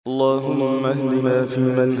اللهم اهدنا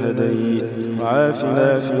فيمن هديت،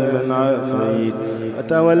 وعافنا فيمن عافيت،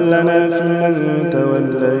 وتولنا فيمن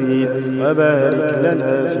توليت، وبارك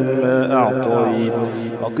لنا فيما أعطيت،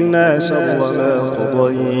 وقنا شر ما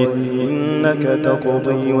قضيت، إنك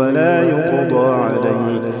تقضي ولا يقضى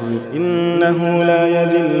عليك، إنه لا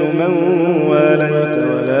يذل من واليت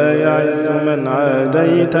ولا يعز من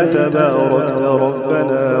عاديت، تباركت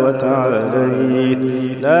ربنا وتعاليت،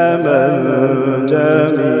 لا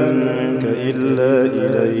منجا منك إلا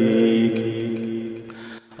إليك.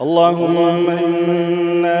 اللهم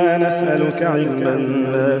إنا نسألك علما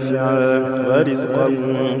نافعا ورزقا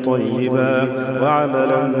طيبا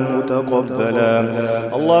وعملا متقبلا.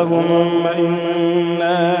 اللهم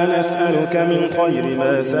إنا نسألك من خير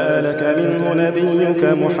ما سألك منه نبيك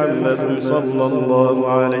محمد صلى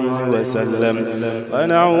الله عليه وسلم،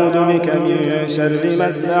 ونعوذ بك من شر ما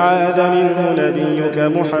استعاذ منه نبيك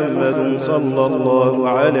محمد صلى الله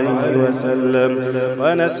عليه وسلم،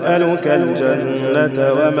 ونسألك الجنة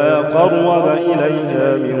وما قرب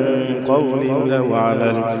إليها من قول أو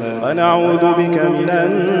عمل، ونعوذ بك من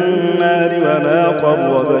النار وما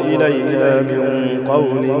قرب إليها من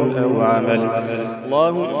قول أو عمل.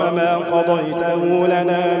 اللهم ما قضيته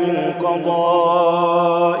لنا من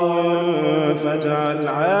قضاء فاجعل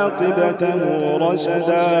عاقبته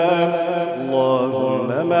رشدا. اللهم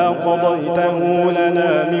ما قضيته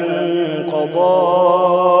لنا من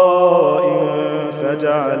قضاء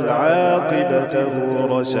فاجعل عاقبته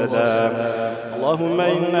رشدا. اللهم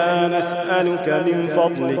إنا نسألك من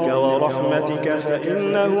فضلك ورحمتك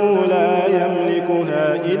فإنه لا يملكها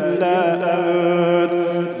إلا أنت.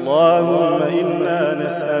 اللهم إنا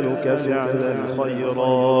نسألك فعل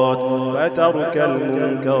الخيرات وترك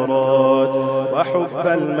المنكرات وحب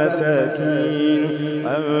المساكين،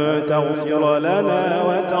 أن تغفر لنا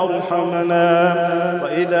وترحمنا،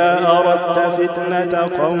 وإذا أردت فتنة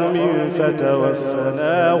قوم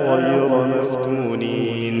فتوفنا غير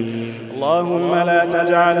مفتونين. اللهم لا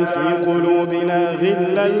تجعل في قلوبنا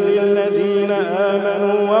غلا للذين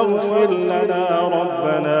آمنوا واغفر لنا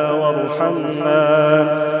ربنا وارحمنا.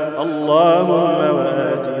 اللهم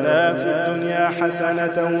وآتنا في الدنيا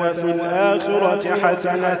حسنة وفي الآخرة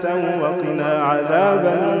حسنة وقنا عذاب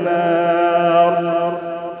النار.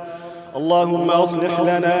 اللهم أصلح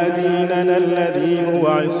لنا ديننا الذي هو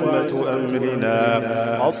عصمة أمرنا،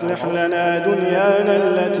 أصلح لنا دنيانا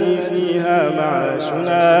التي فيها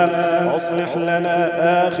معاشنا، أصلح لنا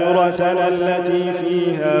آخرتنا التي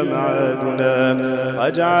فيها معادنا،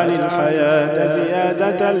 واجعل الحياة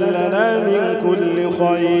زيادة لنا من كل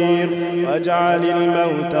خير، واجعل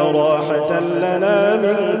الموت راحة لنا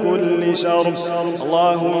من كل شر.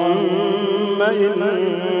 اللهم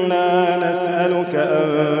إنا نسألك أن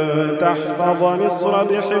تحفظ مصر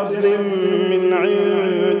بحفظ من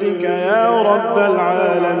عندك يا رب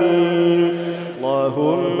العالمين.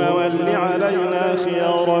 اللهم ول علينا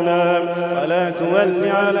خيارنا ولا تول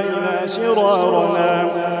علينا شرارنا.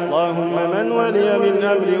 اللهم من ولي من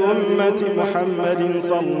أمر أمة محمد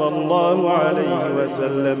صلى الله عليه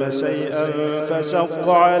وسلم شيئا فشق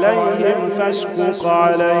عليهم فاشقق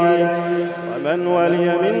عليه، ومن ولي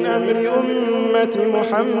من أمر أمة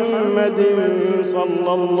محمد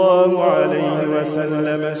صلى الله عليه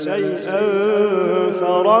وسلم شيئا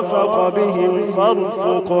فرفق بهم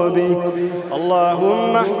فارفق به.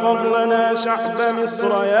 اللهم احفظ لنا شعب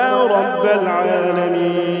مصر يا رب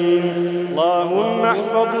العالمين. اللهم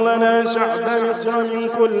احفظ لنا شعب مصر من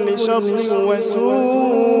كل شر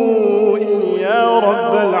وسوء يا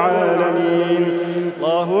رب العالمين.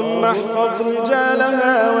 اللهم احفظ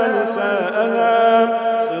رجالها ونساءها،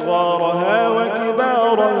 صغارها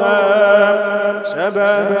وكبارها،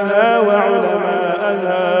 شبابها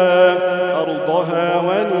وعلماءها، أرضها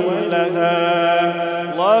ونيلها.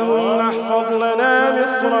 اللهم احفظ لنا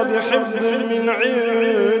مصر بحفظ من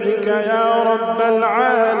عندك يا رب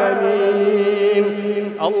العالمين.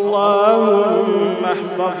 اللهم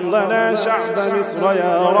احفظ لنا شعب مصر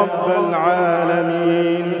يا رب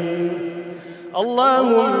العالمين.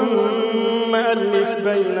 اللهم ألف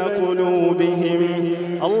بين قلوبهم،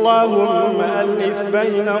 اللهم ألف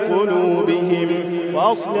بين قلوبهم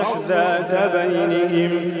وأصلح ذات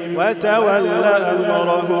بينهم، وتول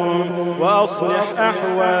أمرهم وأصلح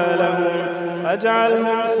أحوالهم،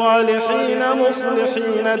 واجعلهم صالحين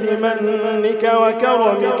مصلحين بمنك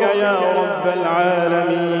وكرمك يا رب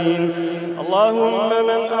العالمين. اللهم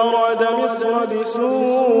من أراد مصر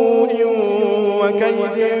بسوء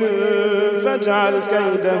وكيد فاجعل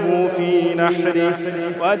كيده في نحره،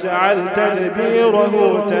 واجعل تدبيره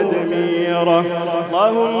تدميره.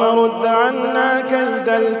 اللهم رد عنا كيد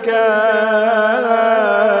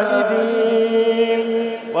الكائدين،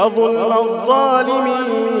 وظلم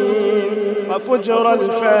الظالمين وفجر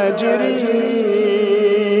الفاجرين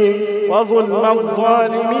وظلم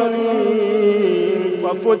الظالمين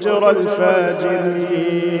وفجر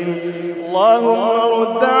الفاجرين. اللهم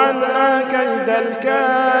رد عنا كيد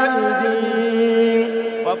الكائدين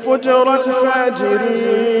وفجر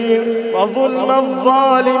الفاجرين وظلم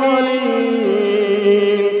الظالمين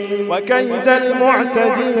وكيد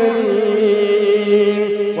المعتدين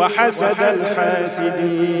وحسد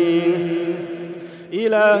الحاسدين.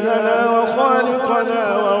 إلهنا وخالقنا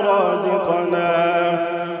ورازقنا،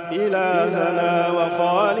 إلهنا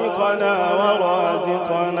وخالقنا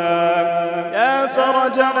ورازقنا، يا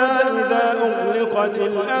فرجنا إذا أغلقت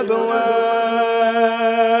الأبواب،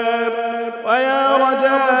 ويا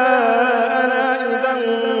رجاءنا إذا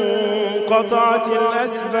انقطعت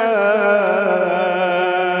الأسباب.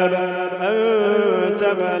 أنت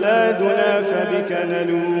ملاذنا فبك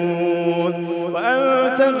نلوذ،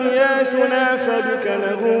 وأنت غياثنا فبك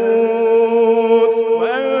نغوث،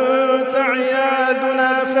 وأنت عياذنا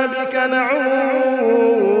فبك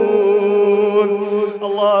نعوذ.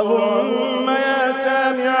 اللهم يا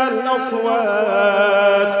سامع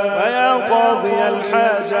الأصوات، ويا قاضي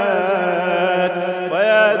الحاجات،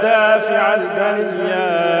 ويا دافع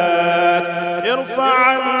البليات، ارفع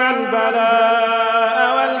عنا البلاء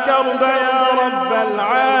والكرب يا رب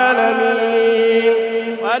العالمين،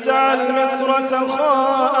 واجعل مصر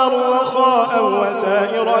سخاء رخاء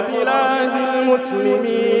وسائر بلاد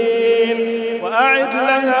المسلمين، وأعد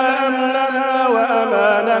لها أمنها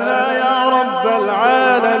وأمانها يا رب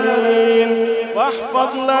العالمين،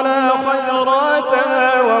 واحفظ لنا خيراتها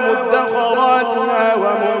ومدخراتها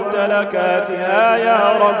وممتلكاتها يا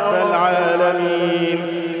رب العالمين.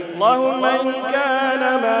 اللهم إن كان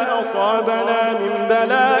ما أصابنا من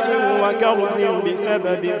بلاء وكرب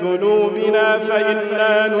بسبب ذنوبنا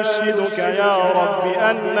فإنا نشهدك يا رب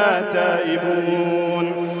أننا تائبون.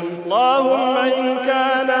 اللهم إن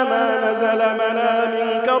كان ما نزل منا من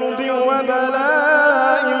كرب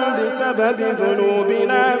وبلاء بسبب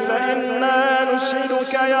ذنوبنا فإنا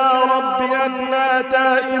نشهدك يا رب أننا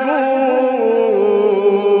تائبون،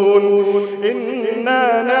 إنا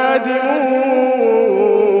نادمون،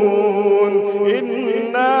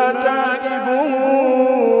 إنا تائبون،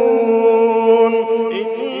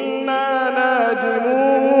 إنا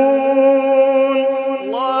نادمون.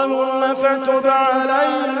 اللهم فتب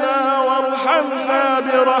علينا وارحمنا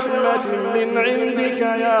برحمة من عندك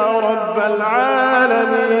يا رب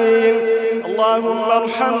العالمين. اللهم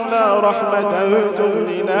ارحمنا رحمة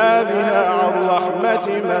تغننا بها عن رحمة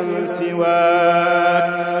من سواك،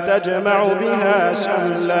 تجمع بها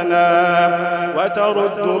شملنا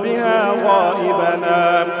وترد بها غائبنا،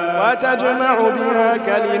 وتجمع بها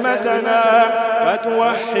كلمتنا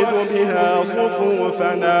وتوحد بها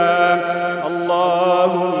صفوفنا.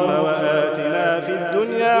 اللهم وآتنا في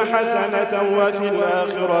الدنيا حسنة وفي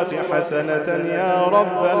الآخرة حسنة يا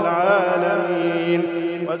رب العالمين.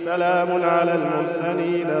 وسلام على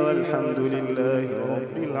المرسلين والحمد لله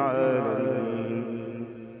رب العالمين.